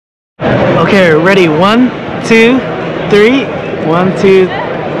Okay, ready? 1, 2, 3. 1, 2,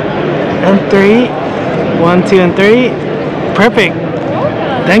 and 3. 1, 2, and 3. Perfect.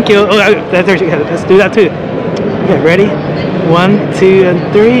 Thank you. Oh, let's do that too. Okay, ready? 1, 2,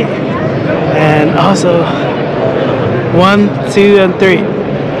 and 3. And also 1, 2, and 3.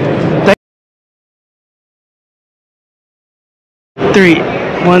 3.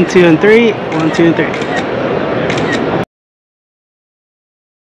 1, 2, and 3. 1, 2, and 3.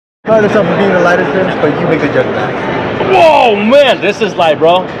 Proud of yourself for being the lightest rims, but you make the judgment. Whoa, man, this is light,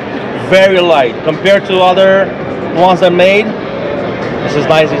 bro. Very light compared to other ones I made. This is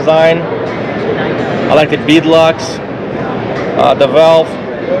nice design. I like the bead locks, the valve.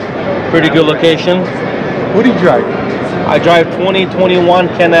 Pretty good location. What do you drive? I drive 2021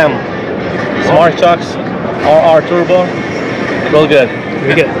 Can-Am Smart Shocks RR Turbo. Real good.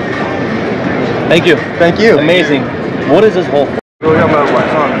 Very good. Thank you. Thank you. Amazing. What is this whole?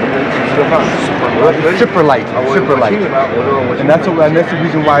 Super light, super light, and that's the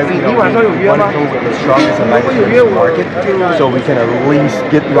reason why we want to go with the strongest and lightest in the market, so we can at least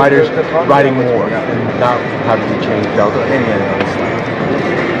get riders riding more and not having to change belts or any of that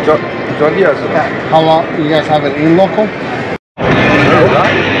stuff. How long you guys have it in local?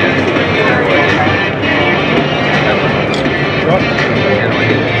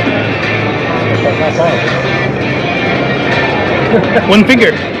 One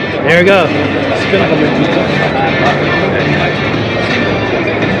finger. There we go.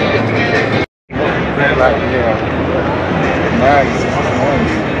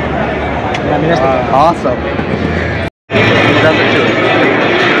 Awesome.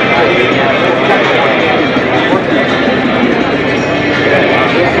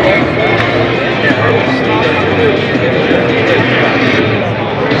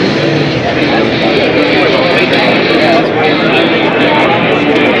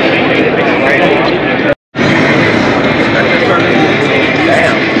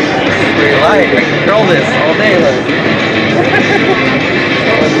 Curl this all day.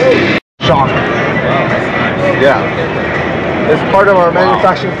 Shock. Yeah. It's part of our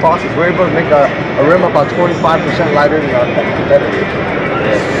manufacturing process. We're able to make a rim about 25% lighter than our competitors.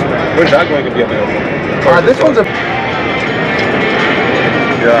 Where's that going to be available? This one's a...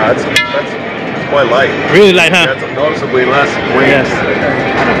 Yeah, that's quite light. Really light, huh? That's noticeably less weight. Yes.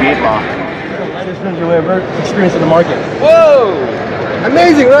 And a bead lock. Lightest rims you'll ever experience in the market. Whoa!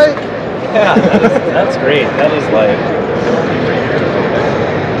 Amazing, right? Yeah, that's great. That is light.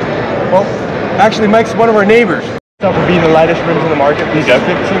 Well, actually, Mike's one of our neighbors. For being the lightest rims in the market. These are 15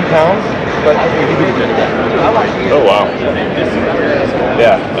 pounds, but I think you could get that. Oh wow.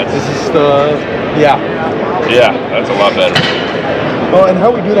 Yeah, This is the... Yeah. that's a lot better. Well, and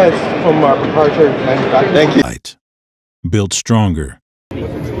how we do that is from our proprietary manufacturing. Thank you. Light. Built stronger.